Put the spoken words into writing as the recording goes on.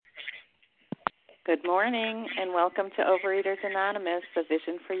Good morning, and welcome to Overeaters Anonymous, the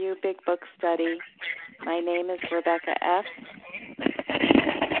Vision for You Big Book Study. My name is Rebecca F.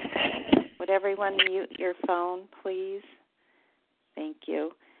 Would everyone mute your phone, please? Thank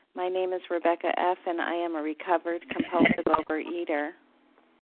you. My name is Rebecca F., and I am a recovered compulsive overeater.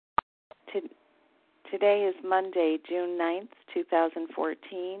 Today is Monday, June 9th,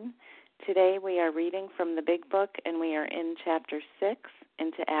 2014. Today we are reading from the Big Book, and we are in Chapter 6,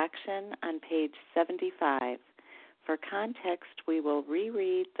 Into Action, on page 75. For context, we will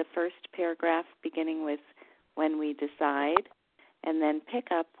reread the first paragraph beginning with When We Decide, and then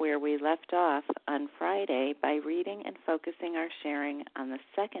pick up where we left off on Friday by reading and focusing our sharing on the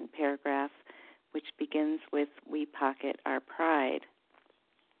second paragraph, which begins with We Pocket Our Pride.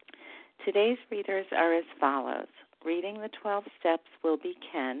 Today's readers are as follows. Reading the 12 steps will be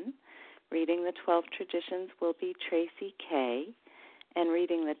Ken. Reading the 12 traditions will be Tracy K. And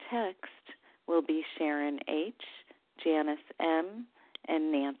reading the text will be Sharon H., Janice M., and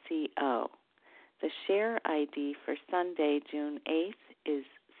Nancy O. The share ID for Sunday, June 8th is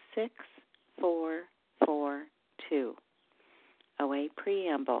 6442. OA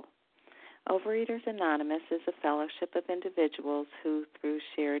Preamble. Overeaters Anonymous is a fellowship of individuals who, through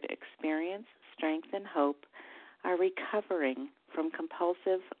shared experience, strength, and hope, are recovering from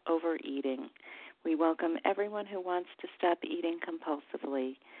compulsive overeating. We welcome everyone who wants to stop eating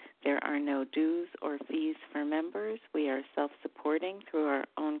compulsively. There are no dues or fees for members. We are self-supporting through our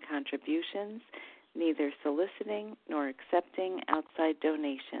own contributions, neither soliciting nor accepting outside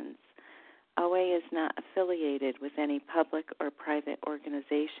donations. OA is not affiliated with any public or private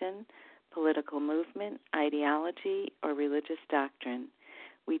organization, political movement, ideology, or religious doctrine.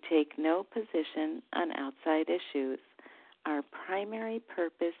 We take no position on outside issues. Our primary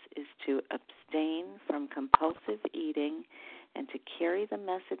purpose is to abstain from compulsive eating and to carry the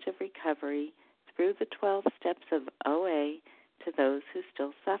message of recovery through the 12 steps of OA to those who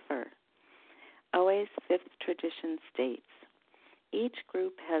still suffer. OA's fifth tradition states, each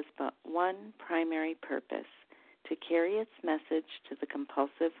group has but one primary purpose, to carry its message to the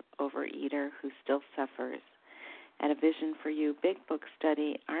compulsive overeater who still suffers. At a Vision for You Big Book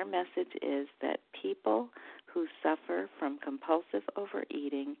Study, our message is that people who suffer from compulsive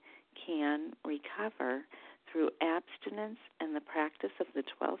overeating can recover through abstinence and the practice of the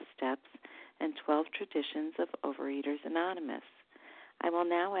 12 steps and 12 traditions of Overeaters Anonymous. I will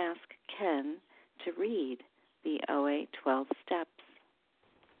now ask Ken to read the OA 12 steps.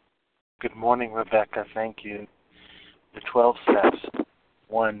 Good morning, Rebecca. Thank you. The 12 steps.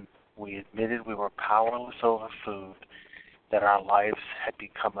 1. We admitted we were powerless over food, that our lives had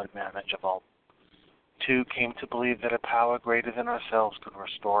become unmanageable. 2. Came to believe that a power greater than ourselves could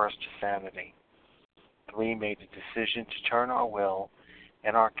restore us to sanity. 3. Made a decision to turn our will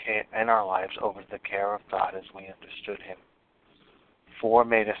and our lives over to the care of God as we understood Him. 4.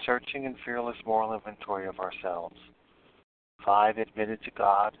 Made a searching and fearless moral inventory of ourselves. 5. Admitted to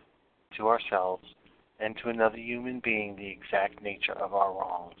God, to ourselves, and to another human being the exact nature of our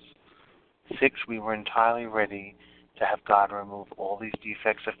wrongs. 6. We were entirely ready to have God remove all these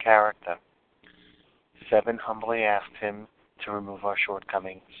defects of character. 7. Humbly asked Him to remove our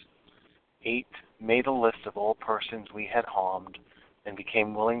shortcomings. 8. Made a list of all persons we had harmed and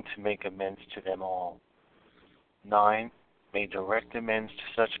became willing to make amends to them all. 9. Made direct amends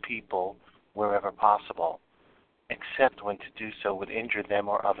to such people wherever possible, except when to do so would injure them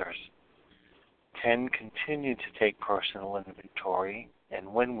or others. 10. Continued to take personal inventory,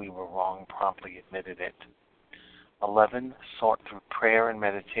 and when we were wrong, promptly admitted it. 11. Sought through prayer and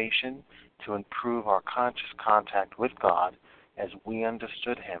meditation to improve our conscious contact with God as we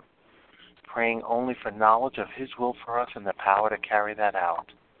understood Him, praying only for knowledge of His will for us and the power to carry that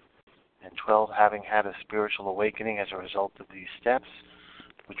out. And 12. Having had a spiritual awakening as a result of these steps,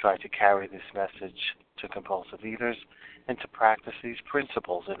 we try to carry this message to compulsive eaters and to practice these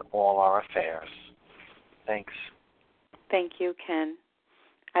principles in all our affairs. Thanks. Thank you, Ken.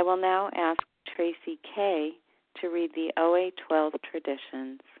 I will now ask Tracy K. to read the OA 12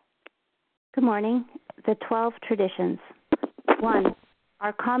 traditions. Good morning. The 12 traditions. 1.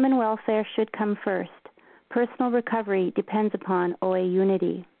 Our common welfare should come first. Personal recovery depends upon OA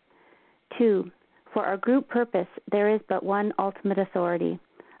unity. 2. For our group purpose, there is but one ultimate authority,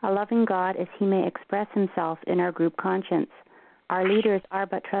 a loving God as He may express Himself in our group conscience. Our leaders are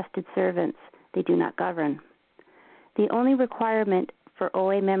but trusted servants. They do not govern. The only requirement for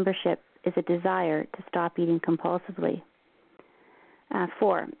OA membership is a desire to stop eating compulsively.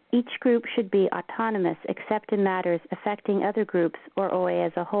 4. Each group should be autonomous except in matters affecting other groups or OA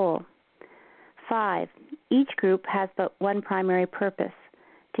as a whole. 5. Each group has but one primary purpose,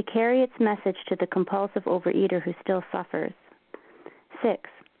 to carry its message to the compulsive overeater who still suffers. 6.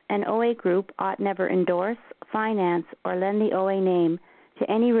 An OA group ought never endorse, finance, or lend the OA name to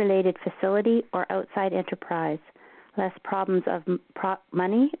any related facility or outside enterprise, lest problems of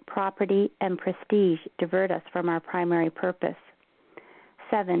money, property, and prestige divert us from our primary purpose.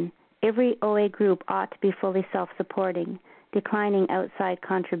 7. Every OA group ought to be fully self-supporting, declining outside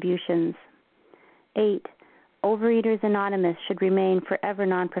contributions. 8. Overeaters Anonymous should remain forever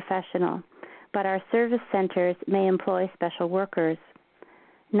non-professional, but our service centers may employ special workers.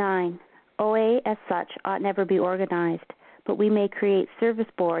 9. OA as such ought never be organized, but we may create service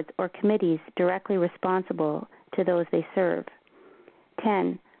boards or committees directly responsible to those they serve.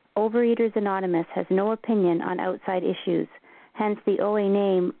 10. Overeaters Anonymous has no opinion on outside issues, hence the OA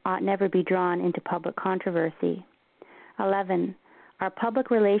name ought never be drawn into public controversy. 11. Our public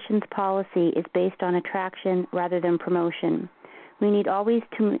relations policy is based on attraction rather than promotion. We need always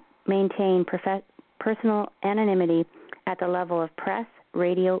to maintain personal anonymity at the level of press,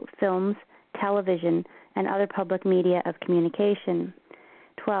 radio, films, television, and other public media of communication.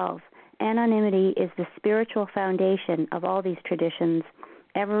 12. Anonymity is the spiritual foundation of all these traditions,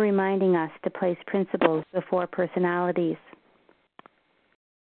 ever reminding us to place principles before personalities.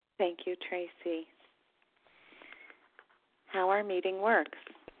 Thank you, Tracy. How our meeting works.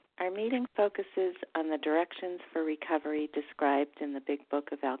 Our meeting focuses on the directions for recovery described in the Big Book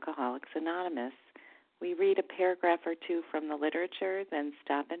of Alcoholics Anonymous. We read a paragraph or two from the literature, then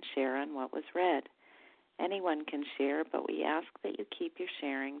stop and share on what was read. Anyone can share, but we ask that you keep your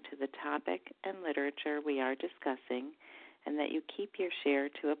sharing to the topic and literature we are discussing, and that you keep your share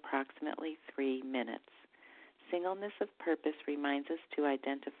to approximately 3 minutes. Singleness of purpose reminds us to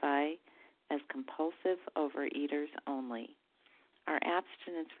identify as compulsive overeaters only. Our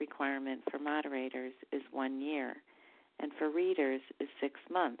abstinence requirement for moderators is 1 year, and for readers is 6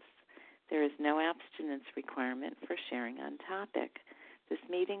 months. There is no abstinence requirement for sharing on topic. This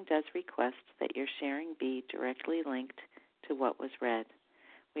meeting does request that your sharing be directly linked to what was read.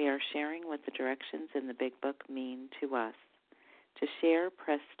 We are sharing what the directions in the Big Book mean to us. To share,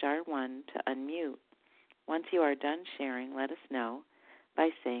 press star 1 to unmute. Once you are done sharing, let us know by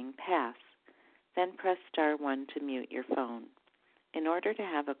saying pass. Then press star 1 to mute your phone. In order to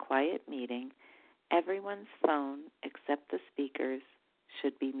have a quiet meeting, everyone's phone except the speaker's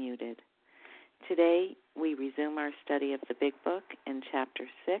should be muted. Today, we resume our study of the Big Book in Chapter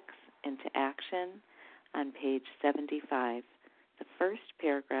 6, Into Action, on page 75, the first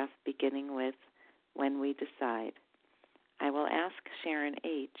paragraph beginning with, When We Decide. I will ask Sharon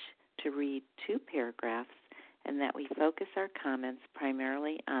H. to read 2 paragraphs and that we focus our comments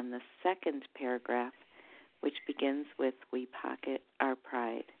primarily on the second paragraph, which begins with, We Pocket Our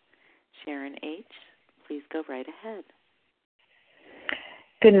Pride. Sharon H., please go right ahead.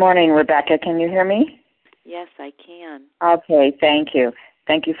 Good morning, Rebecca. Can you hear me? Yes, I can. Okay, thank you.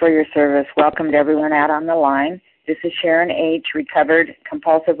 Thank you for your service. Welcome to everyone out on the line. This is Sharon H., recovered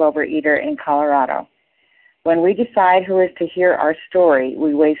compulsive overeater in Colorado. When we decide who is to hear our story,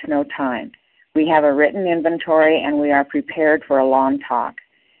 we waste no time. We have a written inventory and we are prepared for a long talk.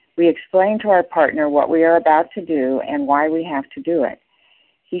 We explain to our partner what we are about to do and why we have to do it.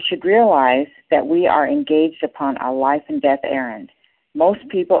 He should realize that we are engaged upon a life and death errand. Most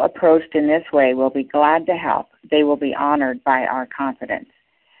people approached in this way will be glad to help. They will be honored by our confidence.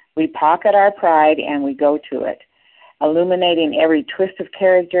 We pocket our pride and we go to it, illuminating every twist of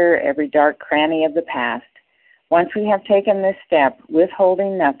character, every dark cranny of the past. Once we have taken this step,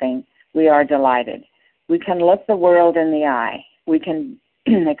 withholding nothing, we are delighted. We can look the world in the eye. We can,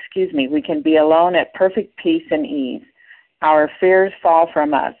 we can be alone at perfect peace and ease. Our fears fall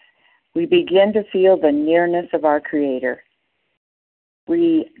from us. We begin to feel the nearness of our Creator.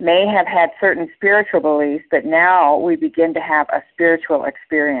 We may have had certain spiritual beliefs, but now we begin to have a spiritual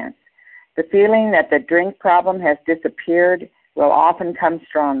experience. The feeling that the drink problem has disappeared will often come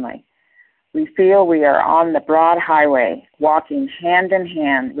strongly. We feel we are on the broad highway, walking hand in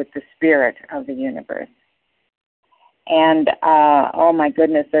hand with the spirit of the universe. And, oh my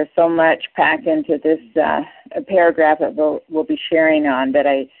goodness, there's so much packed into this paragraph that we'll be sharing on, but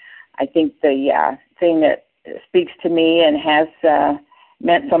I think the thing that speaks to me and has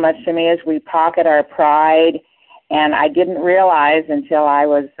meant so much to me is we pocket our pride, and I didn't realize until I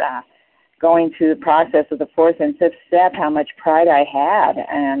was going through the process of the 4th and 5th step how much pride I had.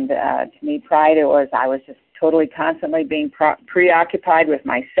 And to me, pride, I was just totally constantly being preoccupied with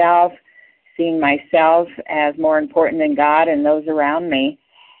myself, seeing myself as more important than God and those around me.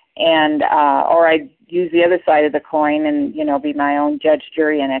 And or I'd use the other side of the coin and, be my own judge,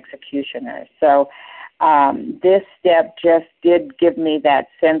 jury, and executioner. So this step just did give me that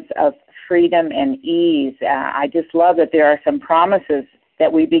sense of freedom and ease. I just love that there are some promises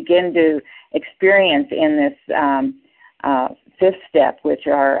that we begin to experience in this fifth step, which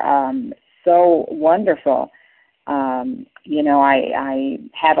are so wonderful. I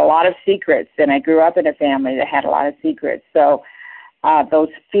had a lot of secrets, and I grew up in a family that had a lot of secrets. So those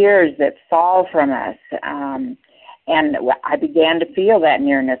fears that fall from us, and I began to feel that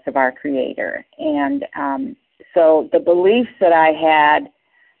nearness of our Creator. And so the beliefs that I had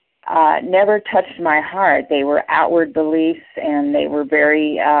never touched my heart. They were outward beliefs, and they were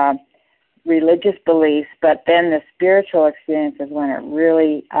very religious beliefs, but then the spiritual experience is when it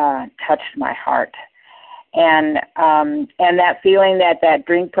really touched my heart. And that feeling that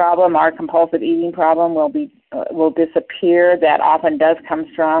drink problem, our compulsive eating problem, will disappear. That often does come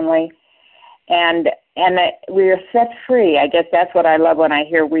strongly, and we are set free. I guess that's what I love when I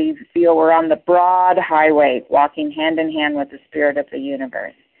hear we feel we're on the broad highway, walking hand in hand with the Spirit of the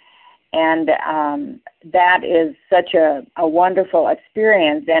universe, and that is such a wonderful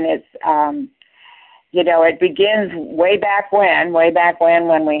experience. And it's it begins way back when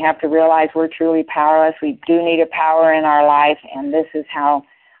we have to realize we're truly powerless. We do need a power in our life, and this is how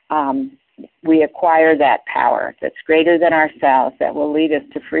we acquire that power that's greater than ourselves, that will lead us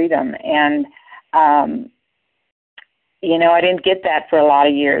to freedom. And, I didn't get that for a lot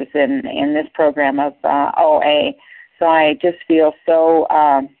of years in this program of OA, so I just feel so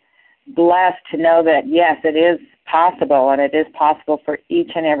blessed to know that, yes, it is possible, and it is possible for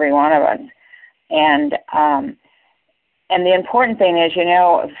each and every one of us. And the important thing is,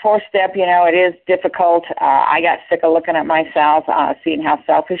 fourth step, it is difficult. I got sick of looking at myself, seeing how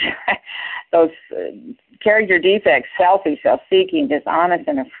selfish those character defects, selfish, self-seeking, dishonest,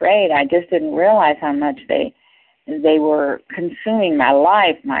 and afraid. I just didn't realize how much they were consuming my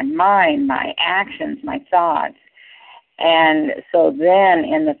life, my mind, my actions, my thoughts. And so then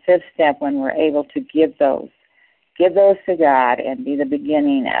in the fifth step, when we're able to give those to God and be the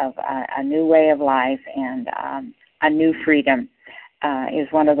beginning of a new way of life and a new freedom, is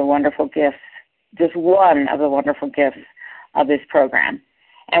one of the wonderful gifts, just one of the wonderful gifts of this program.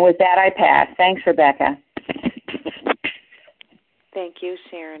 And with that, I pass. Thanks, Rebecca. Thank you,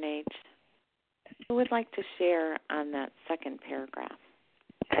 Sharon H. Who would like to share on that second paragraph?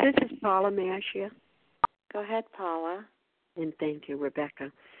 This is Paula. May I share? Go ahead, Paula. And thank you,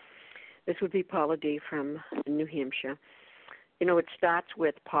 Rebecca. This would be Paula D. from New Hampshire. It starts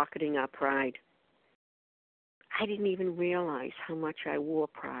with pocketing our pride. I didn't even realize how much I wore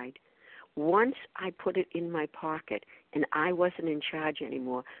pride. Once I put it in my pocket and I wasn't in charge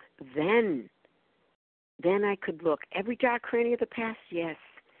anymore, then I could look. Every dark cranny of the past, yes.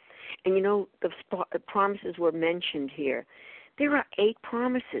 And the promises were mentioned here. There are 8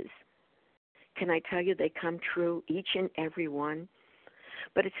 promises. Can I tell you they come true, each and every one?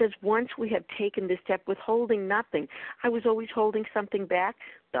 But it says, once we have taken this step, withholding nothing. I was always holding something back,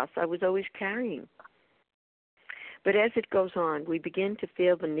 thus I was always carrying. But as it goes on, we begin to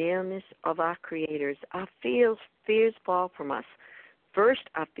feel the nearness of our creators. Our fears fall from us. First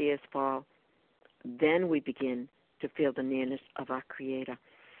our fears fall, then we begin to feel the nearness of our Creator.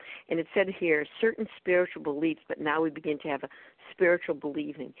 And it said here, certain spiritual beliefs, but now we begin to have a spiritual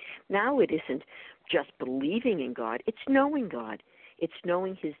believing. Now it isn't just believing in God, it's knowing God. It's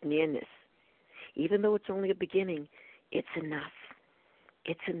knowing His nearness. Even though it's only a beginning, it's enough.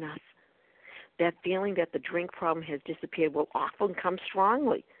 It's enough. That feeling that the drink problem has disappeared will often come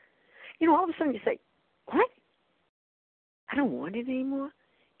strongly. All of a sudden you say, what? I don't want it anymore?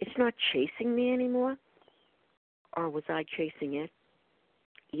 It's not chasing me anymore? Or was I chasing it?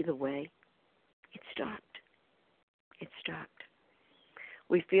 Either way, it stopped. It stopped.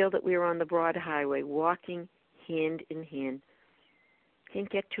 We feel that we are on the broad highway, walking hand in hand. Can't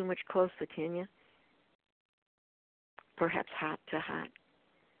get too much closer, can you? Perhaps heart to heart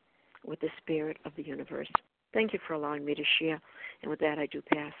with the Spirit of the universe. Thank you for allowing me to share. And with that, I do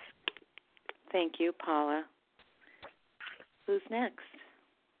pass. Thank you, Paula. Who's next?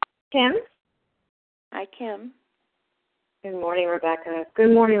 Kim? Hi, Kim. Good morning, Rebecca.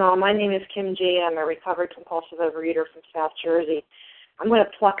 Good morning, all. My name is Kim G. I'm a recovered compulsive overeater from South Jersey. I'm going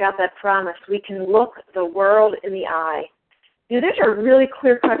to pluck out that promise. We can look the world in the eye. There's a really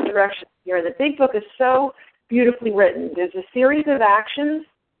clear-cut direction here. The Big Book is so beautifully written. There's a series of actions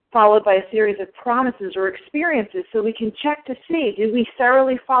followed by a series of promises or experiences so we can check to see, do we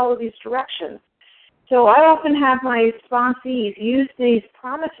thoroughly follow these directions? So I often have my sponsees use these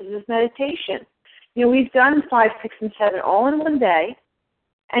promises as meditation. We've done 5, 6, and 7 all in one day,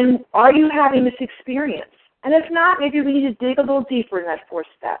 and are you having this experience? And if not, maybe we need to dig a little deeper in that fourth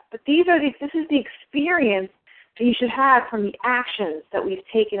step. But this is the experience that you should have from the actions that we've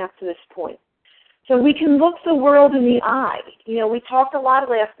taken up to this point. So we can look the world in the eye. We talked a lot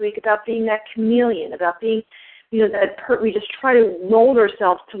last week about being that chameleon, about being, we just try to mold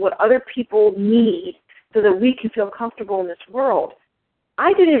ourselves to what other people need so that we can feel comfortable in this world.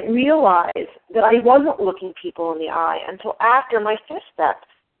 I didn't realize that I wasn't looking people in the eye until after my fifth step,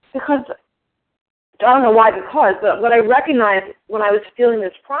 because I don't know why, but what I recognized when I was feeling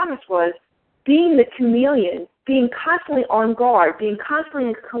this promise was being the chameleon, being constantly on guard, being constantly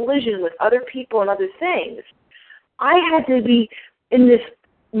in collision with other people and other things. I had to be in this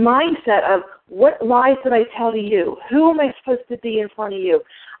mindset of, what lies did I tell to you? Who am I supposed to be in front of you?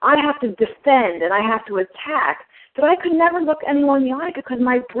 I have to defend and I have to attack. But I could never look anyone in the eye because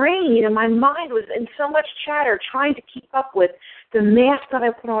my brain and my mind was in so much chatter trying to keep up with the mask that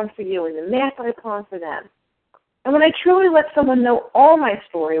I put on for you and the mask that I put on for them. And when I truly let someone know all my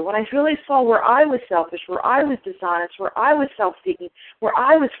story, when I really saw where I was selfish, where I was dishonest, where I was self-seeking, where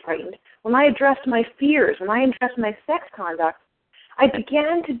I was frightened, when I addressed my fears, when I addressed my sex conduct, I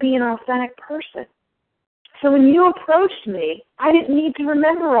began to be an authentic person. So when you approached me, I didn't need to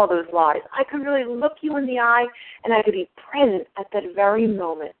remember all those lies. I could really look you in the eye, and I could be present at that very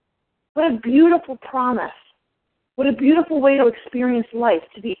moment. What a beautiful promise. What a beautiful way to experience life,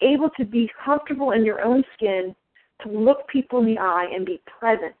 to be able to be comfortable in your own skin, to look people in the eye and be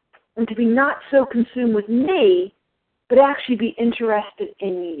present, and to be not so consumed with me, but actually be interested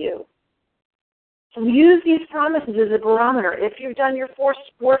in you. So use these promises as a barometer. If you've done your 4,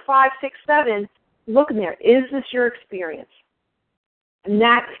 5, 6, 7, look in there. Is this your experience? And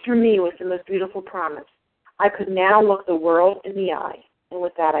that, for me, was the most beautiful promise. I could now look the world in the eye. And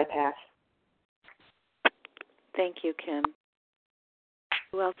with that, I pass. Thank you, Kim.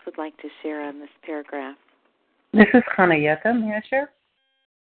 Who else would like to share on this paragraph? This is Hanayeta. May I share?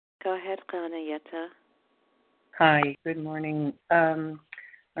 Go ahead, Hanayeta. Hi, good morning.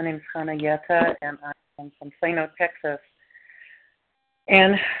 My name is Hanayeta, and I'm from Plano, Texas.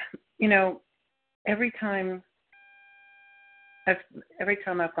 And, every time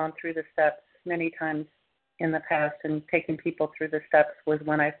I've gone through the steps, many times in the past, and taken people through the steps was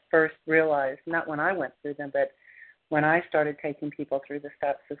when I first realized, not when I went through them, but when I started taking people through the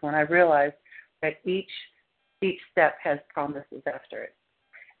steps, is when I realized that each step has promises after it.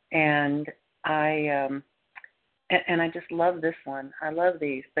 And I just love this one. I love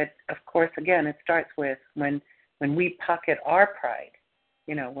these. But, of course, again, it starts with when we pocket our pride,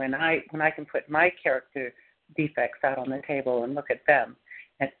 when I can put my character defects out on the table and look at them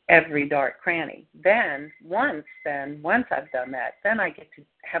at every dark cranny. Then once I've done that, then I get to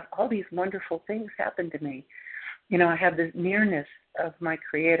have all these wonderful things happen to me. I have this nearness of my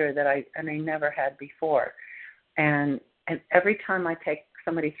Creator that I never had before. And every time I take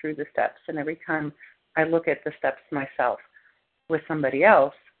somebody through the steps, and every time I look at the steps myself with somebody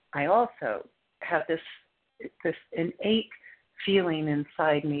else, I also have this innate feeling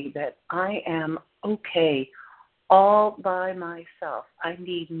inside me that I am okay all by myself. I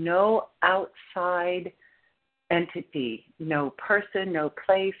need no outside entity, no person, no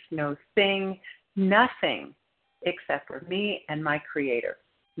place, no thing, nothing except for me and my Creator,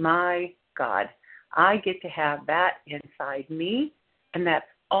 my God. I get to have that inside me, and that's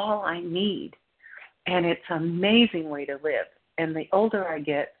all I need. And it's an amazing way to live. And the older I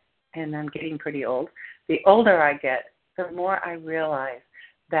get, and I'm getting pretty old, the older I get, the more I realize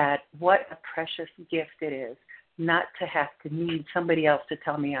that what a precious gift it is not to have to need somebody else to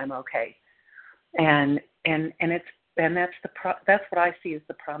tell me I'm okay. And that's what I see as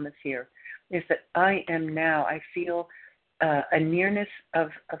the promise here, is that I feel a nearness of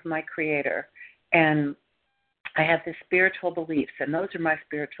my Creator, and I have the spiritual beliefs, and those are my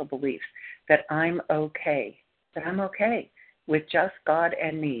spiritual beliefs, that I'm okay with just God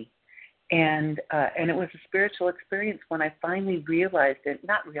and me. And it was a spiritual experience when I finally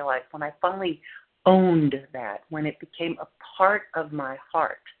when I finally owned that, when it became a part of my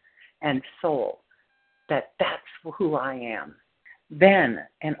heart and soul, that's who I am. Then,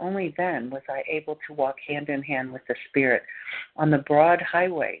 and only then, was I able to walk hand in hand with the Spirit on the broad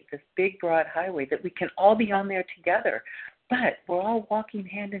highway, this big broad highway that we can all be on there together, but we're all walking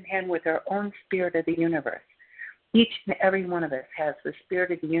hand in hand with our own spirit of the universe. Each and every one of us has the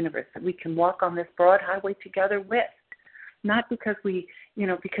spirit of the universe that we can walk on this broad highway together with, not because we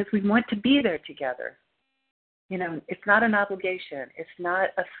want to be there together. It's not an obligation. It's not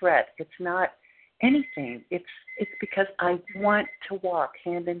a threat. It's not anything. It's because I want to walk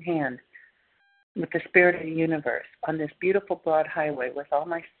hand in hand with the spirit of the universe on this beautiful broad highway with all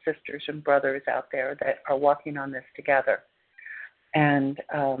my sisters and brothers out there that are walking on this together. And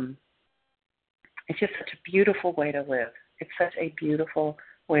it's just such a beautiful way to live. It's such a beautiful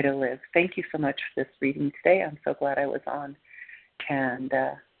way to live. Thank you so much for this reading today. I'm so glad I was on. And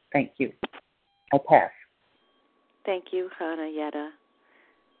thank you. I'll pass. Thank you, Hannah Yetta.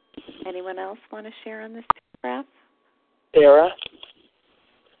 Anyone else want to share on this paragraph? Sarah?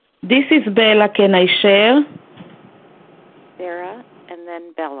 This is Bella. Can I share? Sarah, and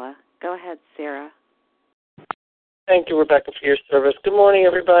then Bella. Go ahead, Sarah. Thank you, Rebecca, for your service. Good morning,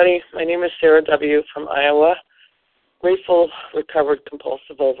 everybody. My name is Sarah W. from Iowa. Grateful, recovered,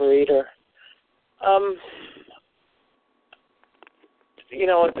 compulsive overeater.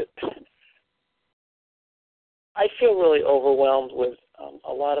 I feel really overwhelmed with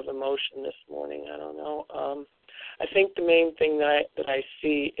a lot of emotion this morning. I don't know. I think the main thing that I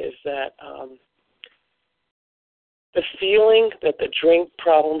see is that the feeling that the drink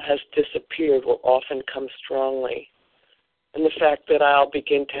problem has disappeared will often come strongly. And the fact that I'll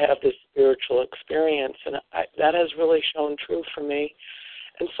begin to have this spiritual experience. And that has really shown true for me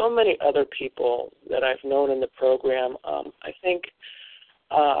and so many other people that I've known in the program. I think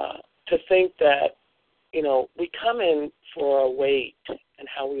to think that, we come in for our weight and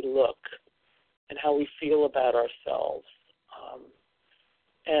how we look and how we feel about ourselves.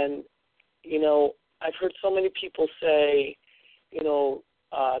 I've heard so many people say,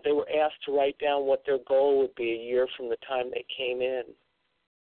 they were asked to write down what their goal would be a year from the time they came in.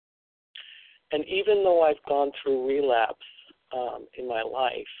 And even though I've gone through relapse in my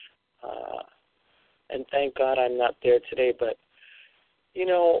life, and thank God I'm not there today, but,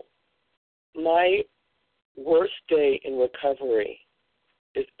 my worst day in recovery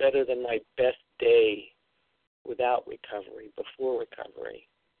is better than my best day without recovery, before recovery.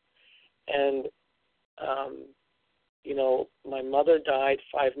 And, my mother died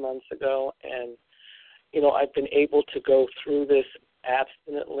 5 months ago, and, I've been able to go through this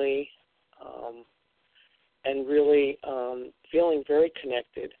abstinently and really feeling very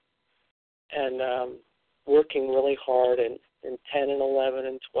connected and working really hard in 10 and 11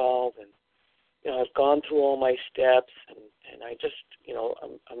 and 12. And, I've gone through all my steps, and I just,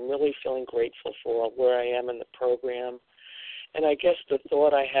 I'm really feeling grateful for where I am in the program. And I guess the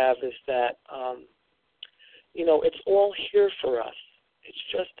thought I have is that, it's all here for us. It's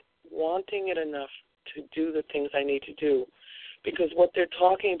just wanting it enough to do the things I need to do. Because what they're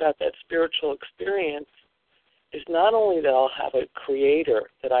talking about, that spiritual experience, is not only that I'll have a creator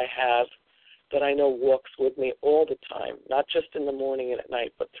that I have that I know walks with me all the time, not just in the morning and at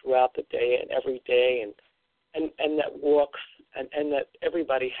night, but throughout the day and every day, and that walks, and that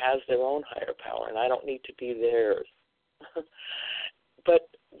everybody has their own higher power, and I don't need to be theirs. But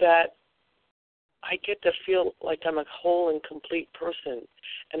that I get to feel like I'm a whole and complete person,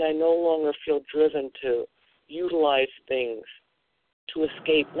 and I no longer feel driven to utilize things to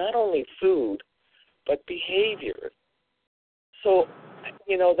escape not only food, but behavior. So,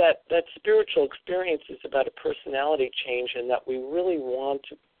 that spiritual experience is about a personality change, and that we really want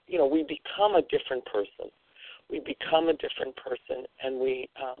to, we become a different person. We become a different person, and we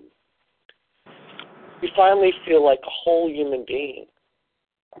finally feel like a whole human being.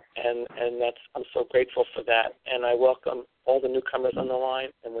 And I'm so grateful for that. And I welcome all the newcomers on the line.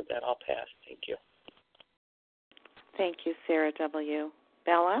 And with that, I'll pass. Thank you. Thank you, Sarah W.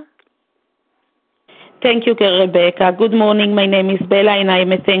 Bella? Thank you, Rebecca. Good morning. My name is Bella, and I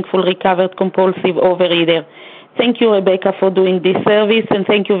am a thankful, recovered, compulsive overeater. Thank you, Rebecca, for doing this service, and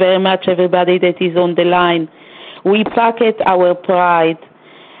thank you very much, everybody that is on the line. We pocket our pride.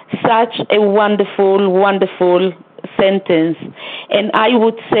 Such a wonderful, wonderful sentence. And I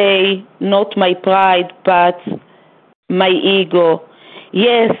would say not my pride, but my ego.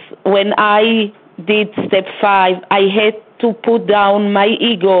 Yes, when I did step 5, I had to put down my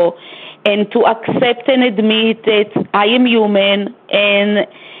ego and to accept and admit that I am human and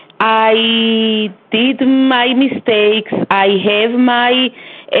I did my mistakes, I have my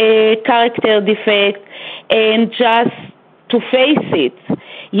character defect, and just to face it.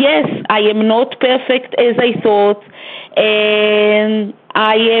 Yes, I am not perfect as I thought, and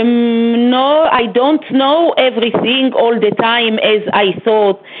I don't know everything all the time as I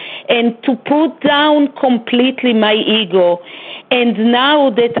thought, and to put down completely my ego. And now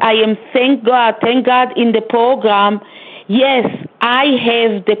that I am, thank God in the program, yes, I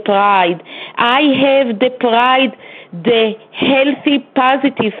have the pride. I have the pride, the healthy,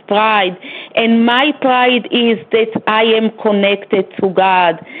 positive pride. And my pride is that I am connected to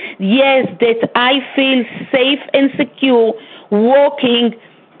God. Yes, that I feel safe and secure walking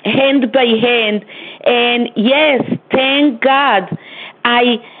hand by hand. And yes, thank God,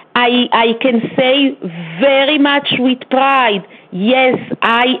 I can say very much with pride, yes,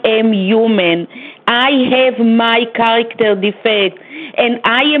 I am human. I have my character defect, and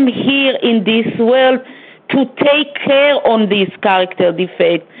I am here in this world to take care on this character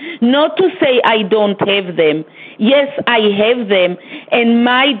defect. Not to say I don't have them. Yes, I have them, and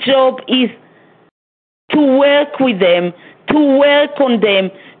my job is to work with them, to work on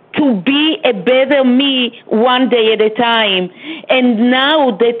them, to be a better me one day at a time. And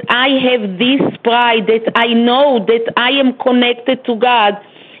now that I have this pride, that I know that I am connected to God,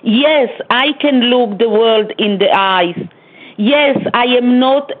 yes, I can look the world in the eyes. Yes, I am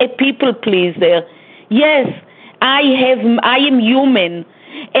not a people pleaser. Yes, I am human,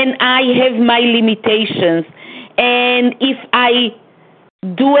 and I have my limitations. And if I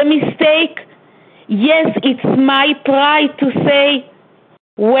do a mistake, yes, it's my pride to say,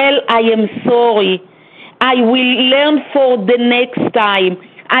 well, I am sorry. I will learn for the next time.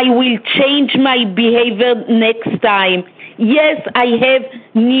 I will change my behavior next time. Yes, I have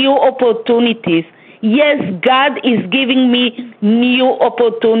new opportunities. Yes, God is giving me new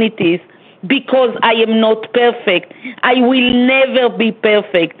opportunities because I am not perfect. I will never be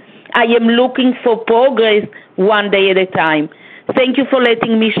perfect. I am looking for progress one day at a time. Thank you for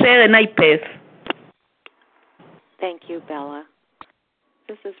letting me share, and I pass. Thank you, Bella.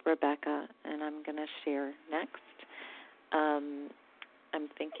 This is Rebecca, and I'm going to share next. I'm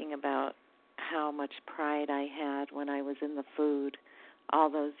thinking about how much pride I had when I was in the food all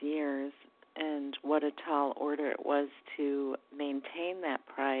those years, and what a tall order it was to maintain that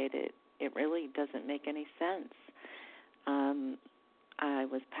pride. It really doesn't make any sense. I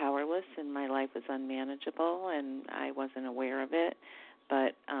was powerless, and my life was unmanageable, and I wasn't aware of it,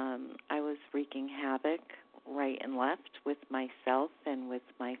 but I was wreaking havoc right and left with myself and with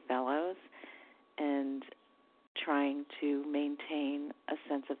my fellows, and trying to maintain a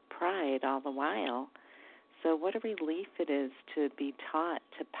sense of pride all the while. So what a relief it is to be taught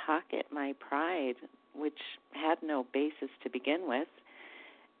to pocket my pride, which had no basis to begin with,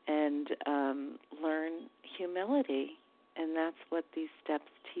 and learn humility. And that's what these steps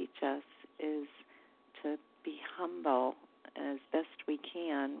teach us, is to be humble as best we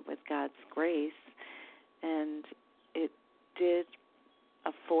can with God's grace. And it did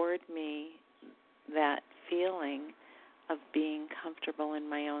afford me that feeling of being comfortable in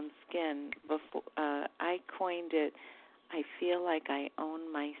my own skin. Before I coined it, I feel like I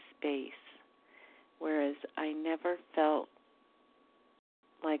own my space, whereas I never felt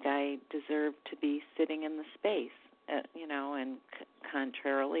like I deserved to be sitting in the space, and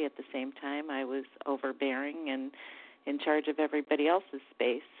contrarily, at the same time, I was overbearing and in charge of everybody else's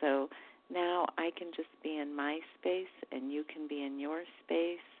space. So now I can just be in my space, and you can be in your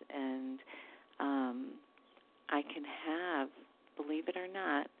space, and I can have, believe it or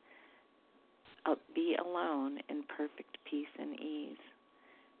not, be alone in perfect peace and ease.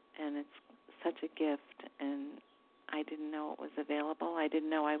 And it's such a gift, and I didn't know it was available. I didn't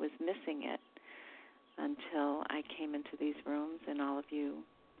know I was missing it until I came into these rooms and all of you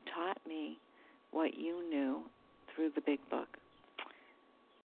taught me what you knew through the Big Book.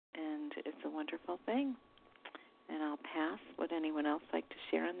 And it's a wonderful thing. And I'll pass. Would anyone else like to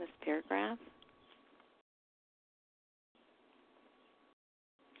share in this paragraph?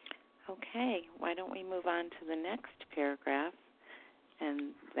 Okay, why don't we move on to the next paragraph,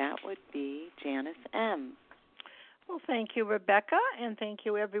 and that would be Janice M. Well, thank you, Rebecca, and thank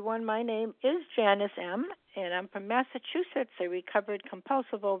you, everyone. My name is Janice M., and I'm from Massachusetts, a recovered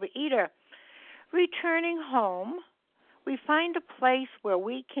compulsive overeater. Returning home, we find a place where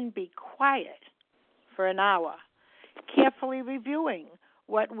we can be quiet for an hour, carefully reviewing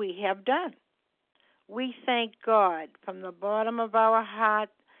what we have done. We thank God from the bottom of our heart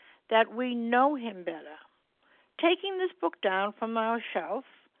that we know Him better. Taking this book down from our shelf,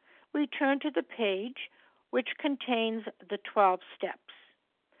 we turn to the page which contains the 12 steps.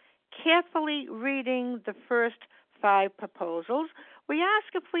 Carefully reading the first 5 proposals, we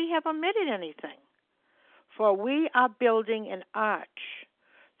ask if we have omitted anything. For we are building an arch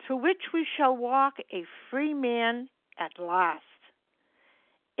through which we shall walk a free man at last.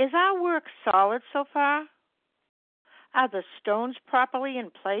 Is our work solid so far? Are the stones properly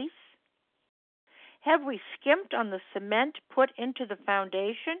in place? Have we skimped on the cement put into the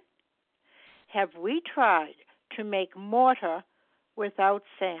foundation? Have we tried to make mortar without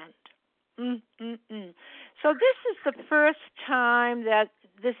sand? So this is the first time that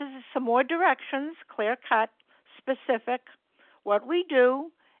this is some more directions, clear-cut, specific, what we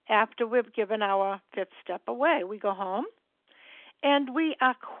do after we've given our 5th step away. We go home, and we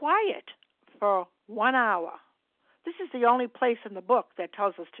are quiet for 1 hour. This is the only place in the book that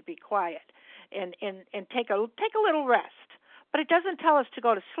tells us to be quiet and take a little rest. But it doesn't tell us to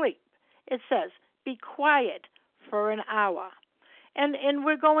go to sleep. It says be quiet for an hour. And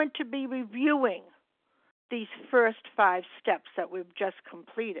we're going to be reviewing these first 5 steps that we've just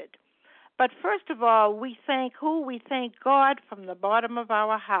completed. But first of all, we thank who? We thank God from the bottom of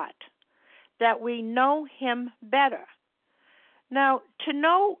our heart that we know Him better. Now, to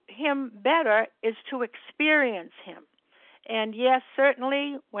know Him better is to experience Him. And yes,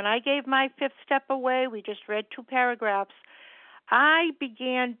 certainly, when I gave my 5th step away, we just read 2 paragraphs, I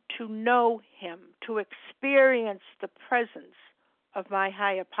began to know Him, to experience the presence of my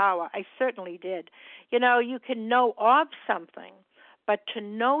higher power. I certainly did. You know, you can know of something, but to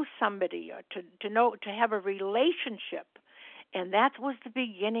know somebody or to have a relationship, and that was the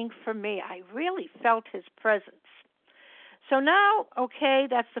beginning for me. I really felt His presence. So now, okay,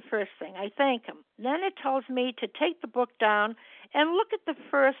 that's the first thing. I thank Him. Then it tells me to take the book down and look at the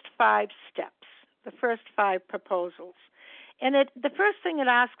first 5 steps, the first 5 proposals. And the first thing it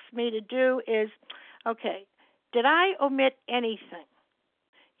asks me to do is, okay, did I omit anything?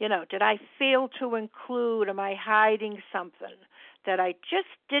 You know, did I fail to include, am I hiding something that I just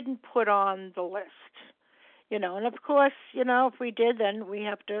didn't put on the list? You know, and of course, you know, if we did, then we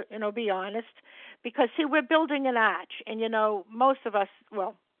have to, you know, be honest. Because, see, we're building an arch. And, you know, most of us,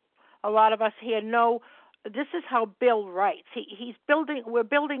 well, a lot of us here know this is how Bill writes. We're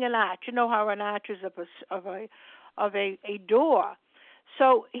building an arch. You know how an arch is of a door.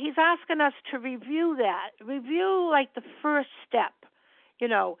 So he's asking us to review that. Review, like, the first step. You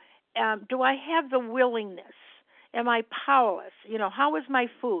know, do I have the willingness? Am I powerless? You know, how is my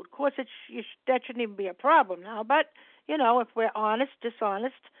food? Of course, that shouldn't even be a problem now. But, you know, if we're honest,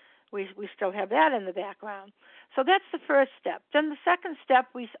 dishonest, we still have that in the background. So that's the first step. Then the second step,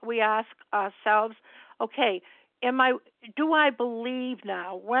 we ask ourselves, okay, do I believe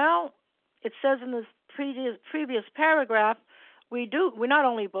now? Well, it says in this previous paragraph, we not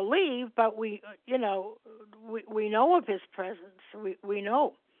only believe, but we know of His presence. We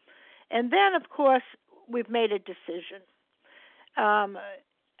know. And then, of course, we've made a decision.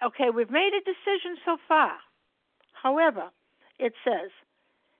 Okay, we've made a decision so far. However, it says,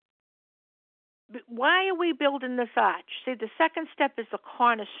 why are we building this arch? See, the second step is the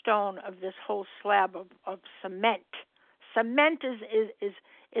cornerstone of this whole slab of cement. Cement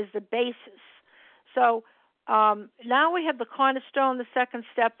is the basis. So now we have the cornerstone, the second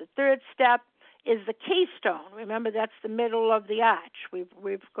step. The third step is the keystone. Remember, that's the middle of the arch.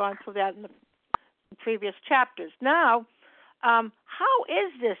 We've gone through that in the previous chapters. Now, how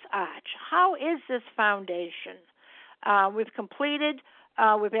is this arch? How is this foundation? We've completed.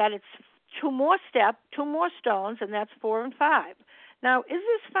 We've added 2 more stones, and that's 4 and 5. Now, is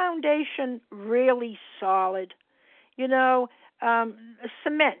this foundation really solid? You know,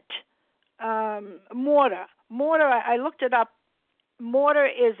 cement, mortar. Mortar, I looked it up. Mortar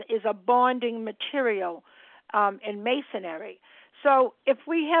is a bonding material in masonry. So if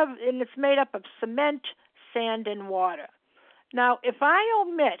we have, and it's made up of cement, sand, and water. Now, if I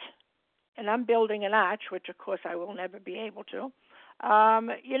omit, and I'm building an arch, which of course I will never be able to,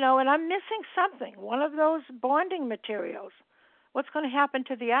 you know, and I'm missing something, one of those bonding materials, what's going to happen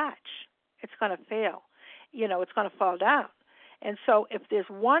to the arch? It's going to fail. You know, it's going to fall down. And so if there's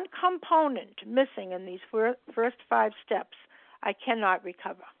one component missing in these first 5 steps, I cannot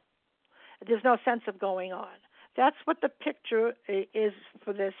recover. There's no sense of going on. That's what the picture is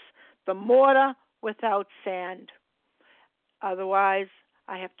for this, the mortar without sand. Otherwise,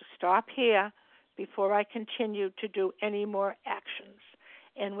 I have to stop here before I continue to do any more actions.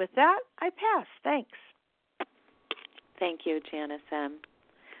 And with that, I pass. Thanks. Thank you, Janice M.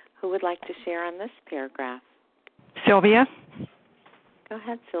 Who would like to share on this paragraph? Sylvia. Go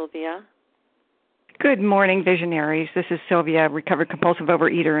ahead, Sylvia. Good morning, visionaries. This is Sylvia, recovered compulsive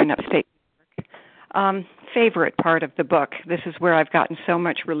overeater in upstate New York. Favorite part of the book. This is where I've gotten so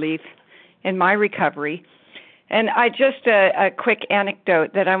much relief in my recovery. And I just a quick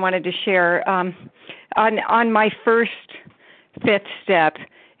anecdote that I wanted to share. On my first 5th step,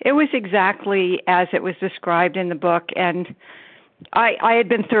 it was exactly as it was described in the book, and I had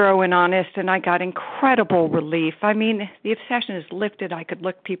been thorough and honest, and I got incredible relief. I mean, the obsession is lifted. I could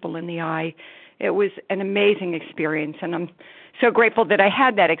look people in the eye. It was an amazing experience, and I'm so grateful that I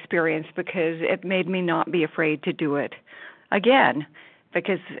had that experience because it made me not be afraid to do it again.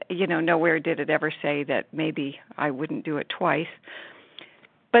 Because, you know, nowhere did it ever say that maybe I wouldn't do it twice.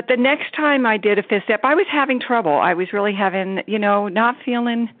 But the next time I did a 5th step, I was having trouble. I was really having, you know, not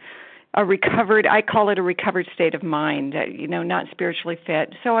feeling I call it a recovered state of mind, not spiritually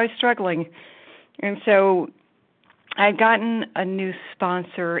fit. So I was struggling. And so I'd gotten a new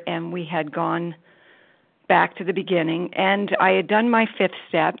sponsor, and we had gone back to the beginning, and I had done my 5th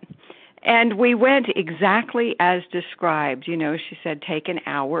step, and we went exactly as described. She said, take an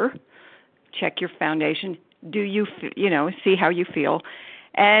hour, check your foundation, see how you feel.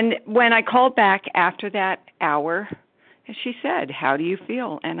 And when I called back after that hour, she said, how do you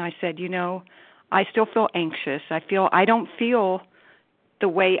feel? And I said, I still feel anxious. I don't feel the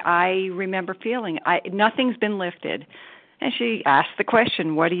way I remember feeling. Nothing's been lifted. And she asked the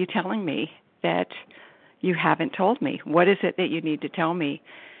question, what are you telling me that you haven't told me? What is it that you need to tell me?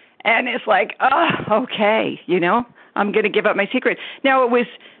 And it's like, okay, I'm going to give up my secret. Now, it was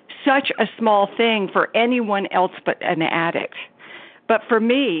such a small thing for anyone else but an addict. But for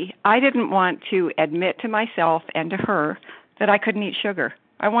me, I didn't want to admit to myself and to her that I couldn't eat sugar.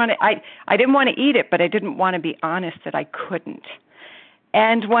 I didn't want to eat it, but I didn't want to be honest that I couldn't.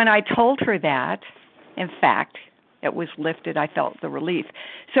 And when I told her that, in fact, it was lifted. I felt the relief.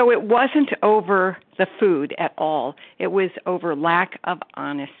 So it wasn't over the food at all. It was over lack of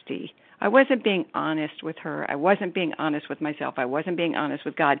honesty. I wasn't being honest with her. I wasn't being honest with myself. I wasn't being honest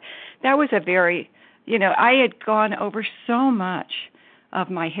with God. That was a very, I had gone over so much of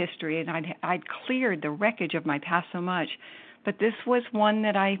my history, and I'd cleared the wreckage of my past so much. But this was one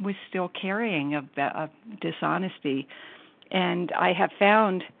that I was still carrying of dishonesty. And I have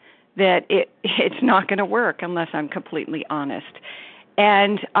found that it's not going to work unless I'm completely honest.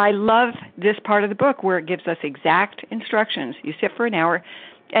 And I love this part of the book where it gives us exact instructions. You sit for an hour,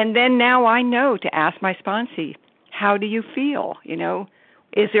 and then now I know to ask my sponsee, how do you feel?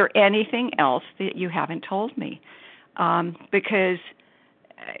 Is there anything else that you haven't told me? Because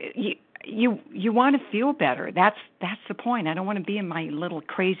you want to feel better. That's the point. I don't want to be in my little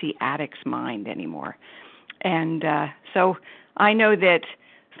crazy addict's mind anymore. And so I know that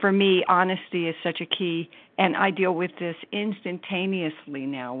for me, honesty is such a key, and I deal with this instantaneously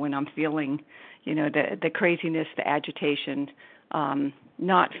now when I'm feeling, the craziness, the agitation,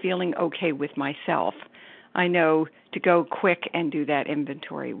 not feeling okay with myself. I know to go quick and do that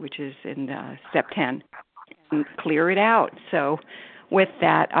inventory, which is in step 10, and clear it out. So with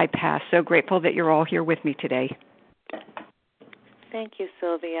that, I pass. So grateful that you're all here with me today. Thank you,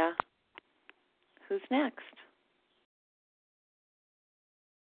 Sylvia. Who's next?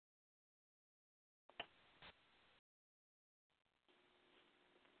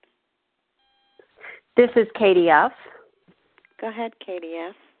 This is Katie F. Go ahead, Katie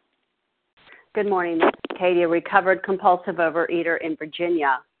F. Good morning. This is Katie, a recovered compulsive overeater in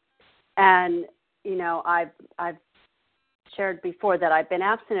Virginia. And, I've shared before that I've been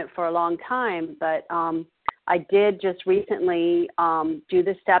abstinent for a long time, but I did just recently do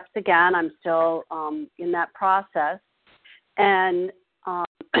the steps again. I'm still in that process. And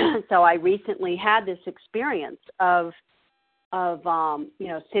so I recently had this experience of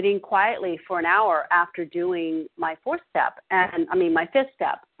sitting quietly for an hour after doing my 5th step. And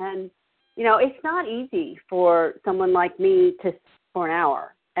it's not easy for someone like me to sit for an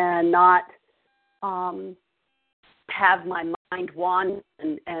hour and not have my mind wander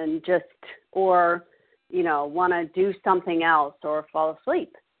and just, or, want to do something else or fall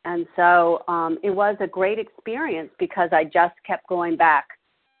asleep. And so it was a great experience because I just kept going back,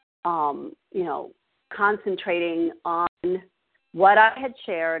 concentrating on what I had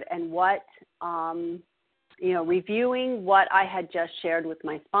shared and what, reviewing what I had just shared with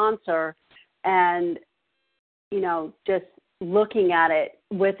my sponsor and, just looking at it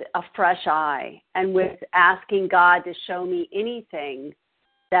with a fresh eye and with asking God to show me anything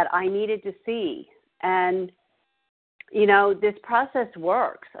that I needed to see. And, this process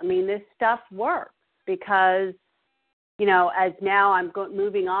works. This stuff works because, as now I'm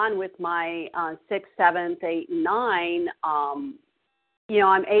moving on with my 6th, 7th, 8, and 9,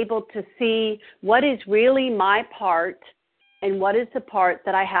 I'm able to see what is really my part and what is the part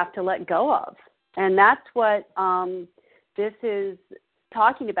that I have to let go of. And that's what this is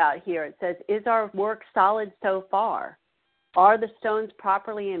talking about here. It says, is our work solid so far? Are the stones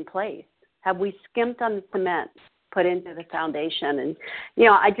properly in place? Have we skimped on the cement put into the foundation? And,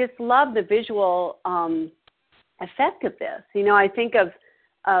 I just love the visual effect of this. I think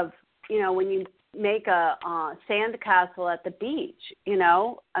of when you make a sand castle at the beach,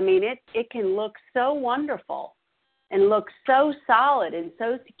 it can look so wonderful and look so solid and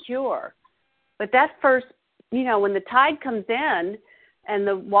so secure. But that first, when the tide comes in and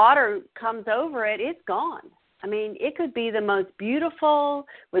the water comes over it, it's gone. It could be the most beautiful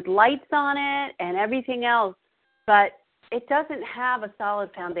with lights on it and everything else. But it doesn't have a solid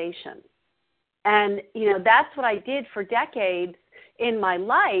foundation. And, that's what I did for decades in my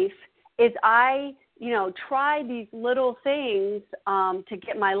life is I, tried these little things to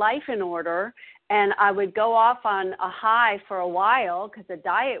get my life in order. And I would go off on a high for a while because the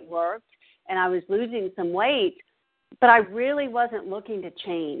diet worked and I was losing some weight. But I really wasn't looking to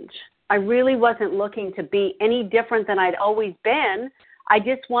change. I really wasn't looking to be any different than I'd always been. I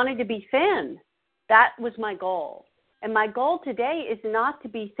just wanted to be thin. That was my goal. And my goal today is not to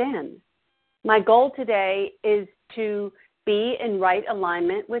be thin. My goal today is to be in right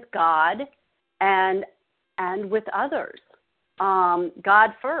alignment with God and with others. God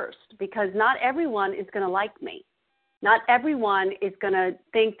first, because not everyone is going to like me. Not everyone is going to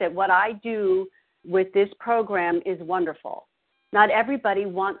think that what I do with this program is wonderful. Not everybody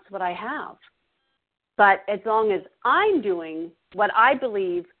wants what I have. But as long as I'm doing what I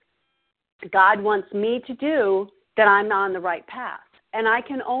believe God wants me to do, then I'm on the right path. And I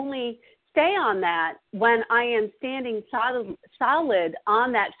can only stay on that when I am standing solid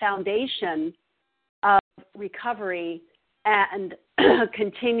on that foundation of recovery and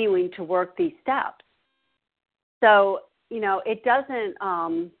continuing to work these steps. So, it doesn't,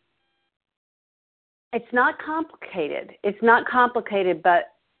 it's not complicated. It's not complicated,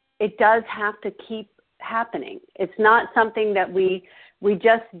 but it does have to keep happening. It's not something that we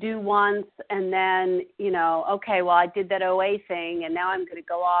just do once and then, okay, well, I did that OA thing and now I'm going to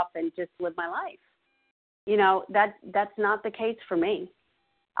go off and just live my life. That's not the case for me.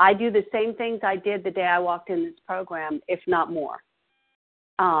 I do the same things I did the day I walked in this program, if not more,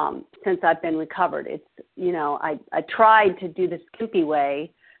 since I've been recovered. It's, I tried to do the skimpy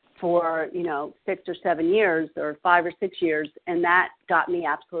way for, 6 or 7 years or 5 or 6 years, and that got me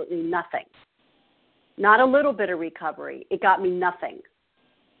absolutely nothing. Not a little bit of recovery. It got me nothing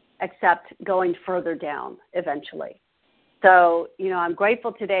except going further down eventually. So, I'm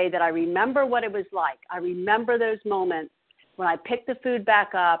grateful today that I remember what it was like. I remember those moments when I picked the food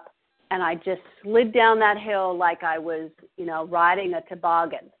back up and I just slid down that hill like I was, riding a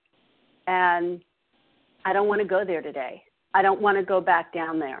toboggan. And I don't want to go there today. I don't want to go back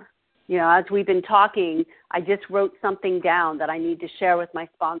down there. As we've been talking, I just wrote something down that I need to share with my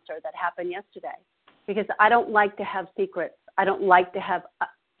sponsor that happened yesterday. Because I don't like to have secrets. I don't like to have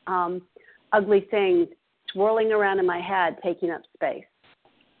ugly things swirling around in my head, taking up space.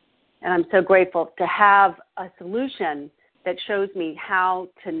 And I'm so grateful to have a solution that shows me how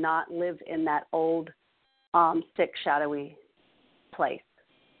to not live in that old, sick, shadowy place.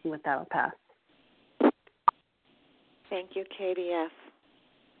 And with that, I'll pass. Thank you, KDF.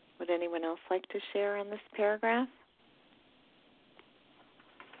 Would anyone else like to share on this paragraph?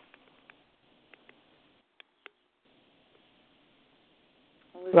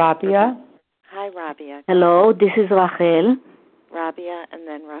 Rabia. Hi, Rabia. Hello, this is Rachel. Rabia and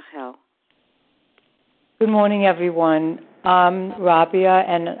then Rachel. Good morning, everyone. I'm Rabia,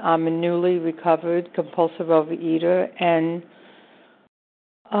 and I'm a newly recovered compulsive overeater. And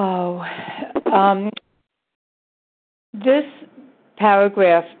this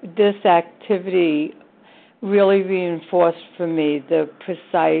paragraph, this activity really reinforced for me the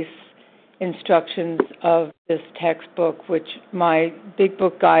precise instructions of this textbook, which my Big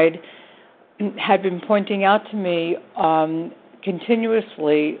Book Guide had been pointing out to me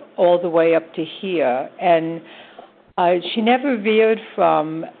continuously all the way up to here. And she never veered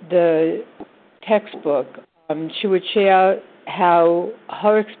from the textbook. She would share how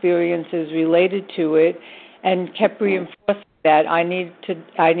her experiences related to it and kept reinforcing that I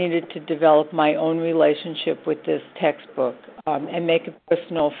needed to develop my own relationship with this textbook and make it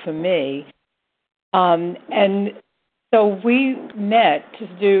personal for me. And so we met to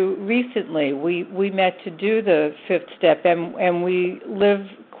do recently. We met to do the fifth step, and we live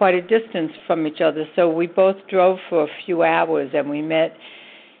quite a distance from each other. So we both drove for a few hours, and we met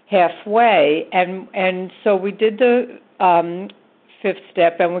halfway. And so we did the fifth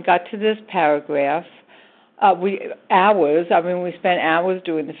step, and we got to this paragraph. We spent hours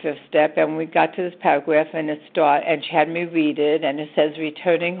doing the fifth step, and we got to this paragraph, and and she had me read it, and it says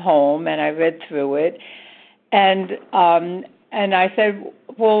returning home, and I read through it, and I said,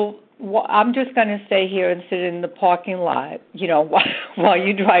 well, I'm just going to stay here and sit in the parking lot, while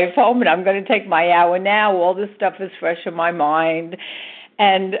you drive home, and I'm going to take my hour now. All this stuff is fresh in my mind,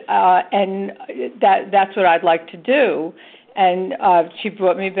 and that's what I'd like to do. And she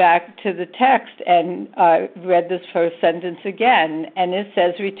brought me back to the text and read this first sentence again, and it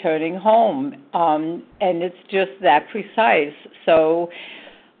says returning home, and it's just that precise. So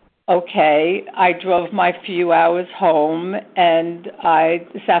okay, I drove my few hours home and I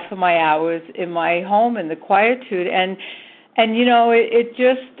sat for my hours in my home in the quietude, and it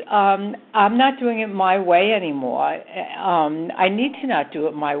just I'm not doing it my way anymore. I need to not do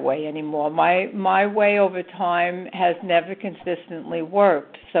it my way anymore. My way over time has never consistently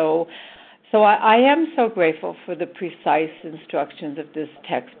worked. So I am so grateful for the precise instructions of this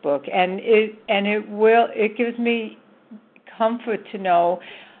textbook, and it gives me comfort to know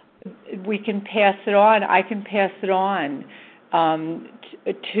we can pass it on. I can pass it on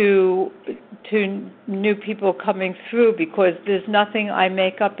to new people coming through, because there's nothing I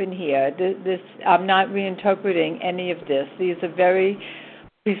make up in here. I'm not reinterpreting any of this. These are very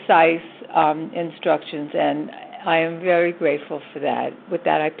precise instructions, and I am very grateful for that. With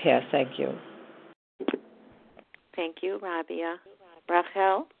that, I pass. Thank you. Thank you, Rabia.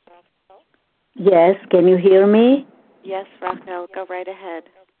 Rachel? Yes, can you hear me? Yes, Rachel, go right ahead.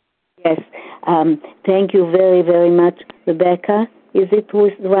 Yes, thank you very, very much, Rebecca. Is it who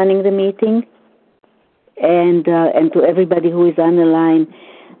is running the meeting? And to everybody who is on the line,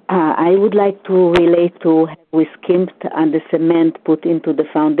 I would like to relate to we skimped on the cement put into the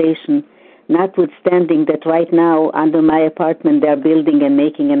foundation, notwithstanding that right now under my apartment they're building and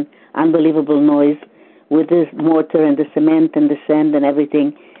making an unbelievable noise with the mortar and the cement and the sand and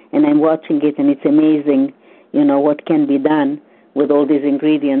everything, and I'm watching it and it's amazing, what can be done with all these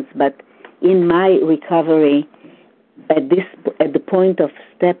ingredients. But in my recovery, at the point of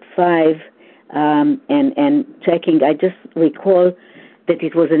step 5 and checking, I just recall that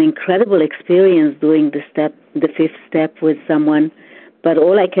it was an incredible experience doing the 5th step with someone. But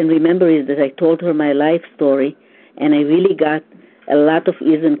all I can remember is that I told her my life story, and I really got a lot of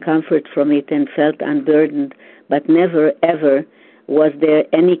ease and comfort from it and felt unburdened. But never, ever was there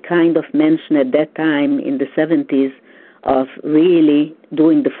any kind of mention at that time in the 70s of really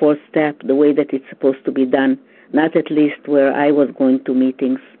doing the 4th step the way that it's supposed to be done, not at least where I was going to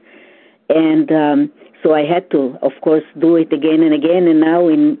meetings. And so I had to, of course, do it again and again. And now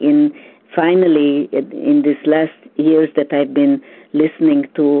finally, in these last years that I've been listening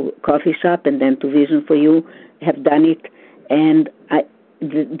to Coffee Shop and then to Vision for You, have done it. And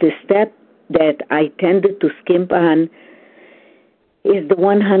the step that I tended to skimp on is the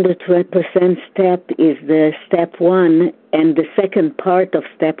 100% step, is the step 1, and the second part of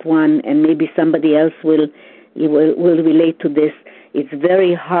step 1, and maybe somebody else will relate to this. It's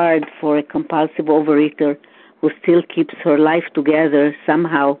very hard for a compulsive overeater who still keeps her life together.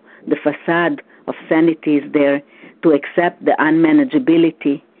 Somehow the facade of sanity is there, to accept the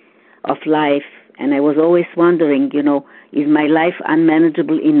unmanageability of life. And I was always wondering, is my life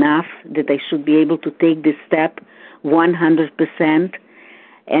unmanageable enough that I should be able to take this step 100%?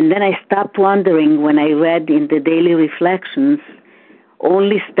 And then I stopped wondering when I read in the Daily Reflections,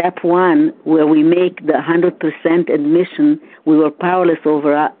 only step 1, where we make the 100% admission we were powerless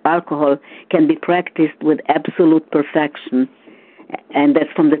over alcohol, can be practiced with absolute perfection. And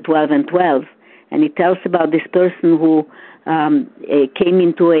that's from the 12 and 12. And it tells about this person who came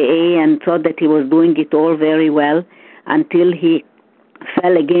into AA and thought that he was doing it all very well until he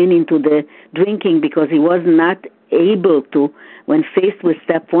fell again into the drinking because he was not able to. When faced with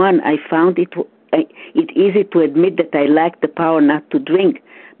step 1, I found it easy to admit that I lacked the power not to drink.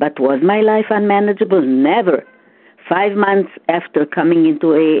 But was my life unmanageable? Never. 5 months after coming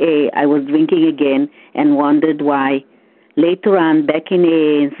into AA, I was drinking again and wondered why. Later on, back in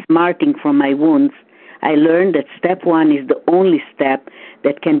AA and smarting from my wounds, I learned that step 1 is the only step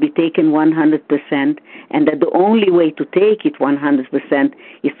that can be taken 100%, and that the only way to take it 100%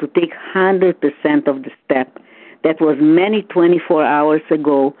 is to take 100% of the step. That was many 24 hours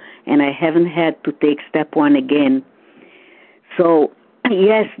ago, and I haven't had to take step 1 again. So,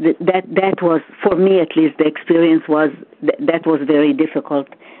 yes, that was, for me at least, the experience was, that was very difficult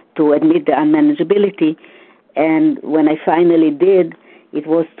to admit the unmanageability. And when I finally did, it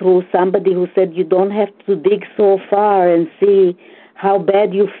was through somebody who said, you don't have to dig so far and see how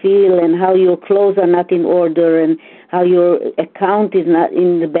bad you feel and how your clothes are not in order and how your account is not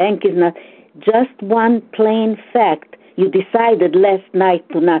in the bank is not. Just one plain fact. You decided last night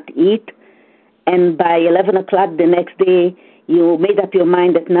to not eat, and by 11 o'clock the next day you made up your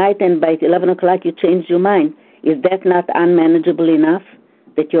mind at night, and by 11 o'clock you changed your mind. Is that not unmanageable enough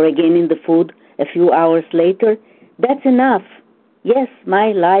that you're again in the food a few hours later? That's enough. Yes,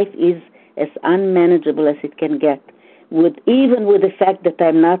 my life is as unmanageable as it can get, even with the fact that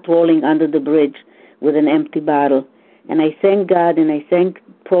I'm not rolling under the bridge with an empty bottle. And I thank God, and I thank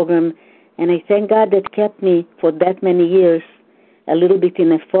program, and I thank God that kept me for that many years a little bit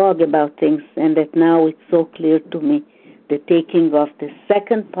in a fog about things, and that now it's so clear to me the taking of the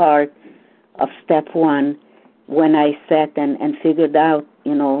second part of step 1 when I sat and figured out,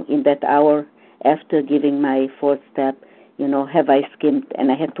 in that hour after giving my fourth step, have I skimmed,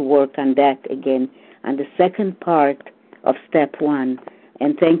 and I had to work on that again, on the second part of step 1.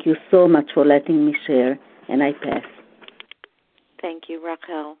 And thank you so much for letting me share, and I pass. Thank you,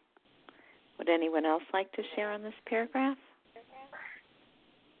 Rachel. Would anyone else like to share on this paragraph?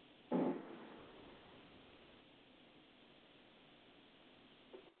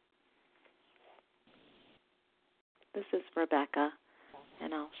 This is Rebecca,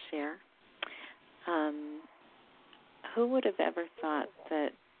 and I'll share. Who would have ever thought that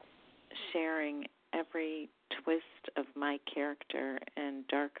sharing every twist of my character and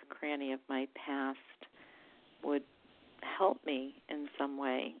dark cranny of my past would help me in some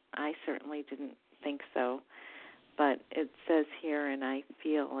way? I certainly didn't think so, but it says here, and I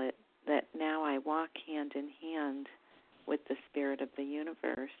feel it, that now I walk hand in hand with the spirit of the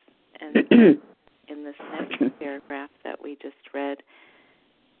universe. And in this next paragraph that we just read,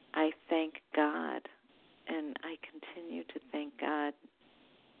 I thank God, and I continue to thank God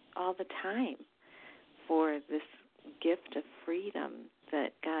all the time for this gift of freedom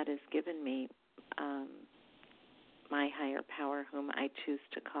that God has given me, my higher power, whom I choose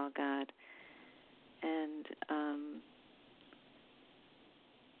to call God. And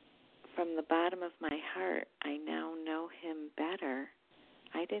from the bottom of my heart, I now know Him better.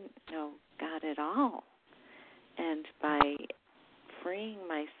 I didn't know God at all. And by freeing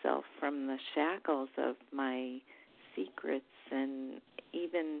myself from the shackles of my secrets and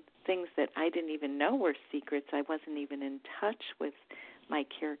even things that I didn't even know were secrets, I wasn't even in touch with my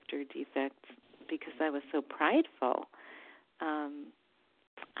character defects because I was so prideful.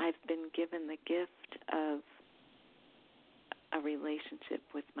 I've been given the gift of a relationship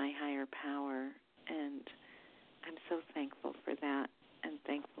with my higher power, and I'm so thankful for that and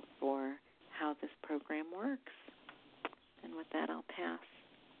thankful for how this program works. And with that, I'll pass.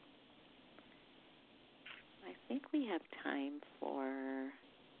 I think we have time for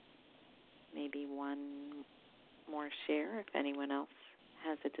maybe one more share if anyone else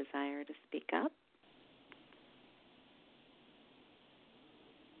has a desire to speak up.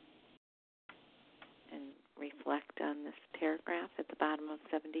 And reflect on this paragraph at the bottom of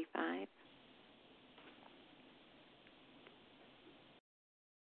 75.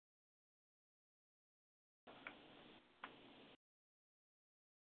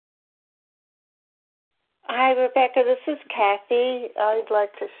 Hi, Rebecca. This is Kathy. I'd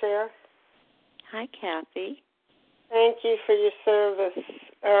like to share. Hi, Kathy. Thank you for your service.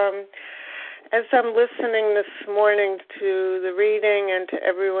 As I'm listening this morning to the reading and to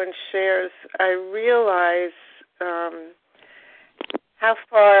everyone's shares, I realize how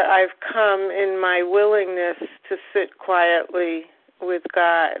far I've come in my willingness to sit quietly with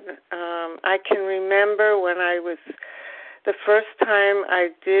God. I can remember when I was the first time I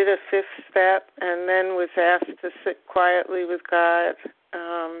did a fifth step and then was asked to sit quietly with God.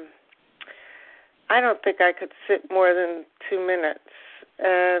 I don't think I could sit more than 2 minutes.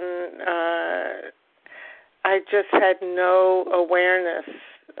 And I just had no awareness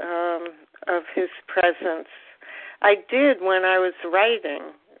of His presence. I did when I was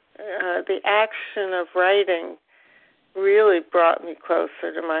writing. The action of writing really brought me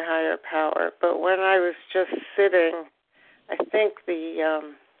closer to my higher power. But when I was just sitting, I think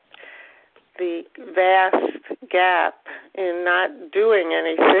the vast gap in not doing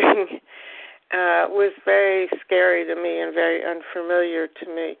anything was very scary to me and very unfamiliar to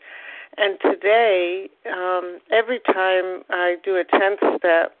me. And today, every time I do a 10th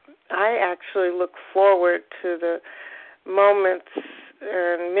step, I actually look forward to the moments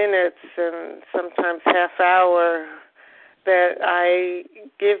and minutes and sometimes half hour that I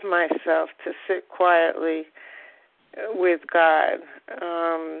give myself to sit quietly with God.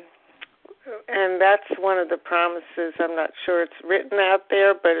 And that's one of the promises. I'm not sure it's written out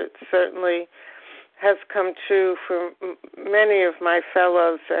there, but it certainly has come true for many of my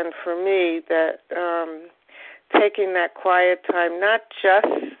fellows and for me, that taking that quiet time, not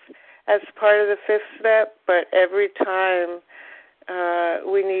just as part of the fifth step, but every time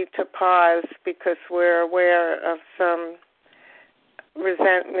we need to pause because we're aware of some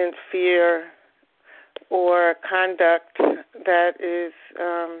resentment, fear, or conduct that is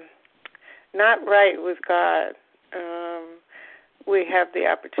not right with God. We have the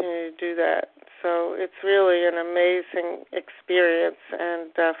opportunity to do that. So it's really an amazing experience.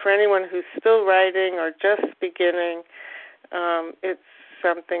 And for anyone who's still writing or just beginning, it's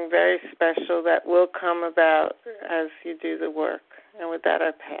something very special that will come about as you do the work. And with that,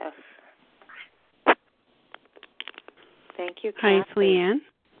 I pass. Thank you, Kathy. Hi, it's Leanne.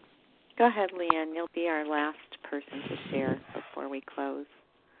 Go ahead, Leanne. You'll be our last person to share before we close.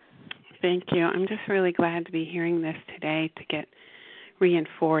 Thank you. I'm just really glad to be hearing this today to get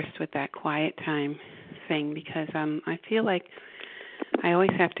reinforced with that quiet time thing, because I feel like I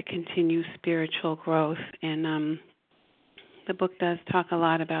always have to continue spiritual growth, and the book does talk a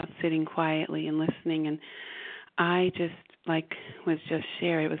lot about sitting quietly and listening, and I just, like was just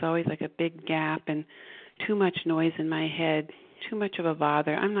shared, it was always like a big gap and too much noise in my head, too much of a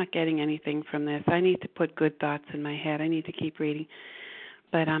bother. I'm not getting anything from this. I need to put good thoughts in my head. I need to keep reading.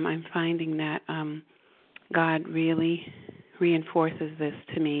 But I'm finding that God really reinforces this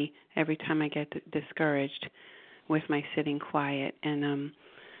to me every time I get discouraged with my sitting quiet. And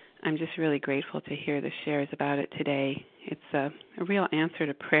I'm just really grateful to hear the shares about it today. It's a real answer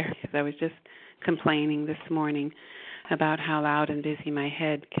to prayer, because I was just complaining this morning about how loud and busy my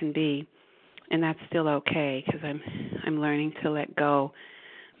head can be. And that's still okay, because I'm learning to let go.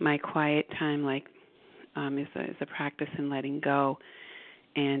 My quiet time, is a practice in letting go.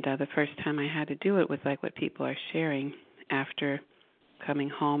 And the first time I had to do it was like what people are sharing. After coming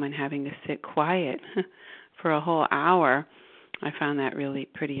home and having to sit quiet for a whole hour, I found that really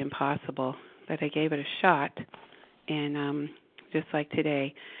pretty impossible. But I gave it a shot, and just like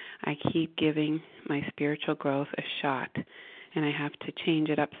today, I keep giving my spiritual growth a shot, and I have to change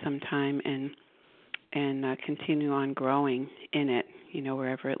it up sometime and continue on growing in it,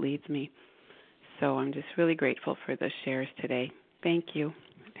 wherever it leads me. So I'm just really grateful for the shares today. Thank you.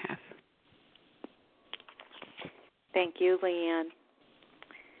 Pass. Thank you, Leanne.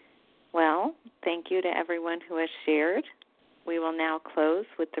 Well, thank you to everyone who has shared. We will now close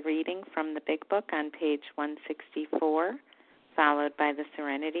with the reading from the Big Book on page 164, followed by the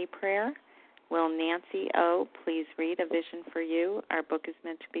Serenity Prayer. Will Nancy O. please read A Vision for You? Our book is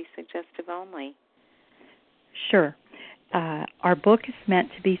meant to be suggestive only. Sure. Our book is meant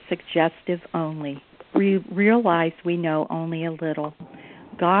to be suggestive only. We realize we know only a little.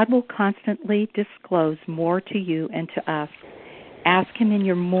 God will constantly disclose more to you and to us. Ask Him in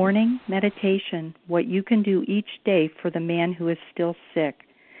your morning meditation what you can do each day for the man who is still sick.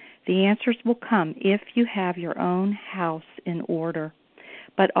 The answers will come if you have your own house in order.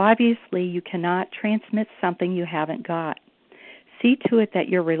 But obviously you cannot transmit something you haven't got. See to it that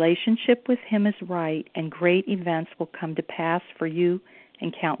your relationship with Him is right, and great events will come to pass for you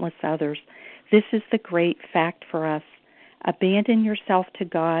and countless others. This is the great fact for us. Abandon yourself to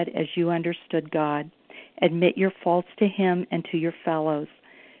God as you understood God. Admit your faults to Him and to your fellows.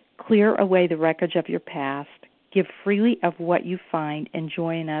 Clear away the wreckage of your past. Give freely of what you find and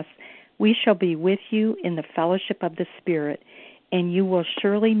join us. We shall be with you in the fellowship of the Spirit, and you will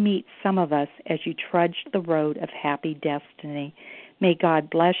surely meet some of us as you trudge the road of happy destiny. May God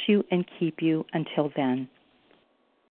bless you and keep you until then.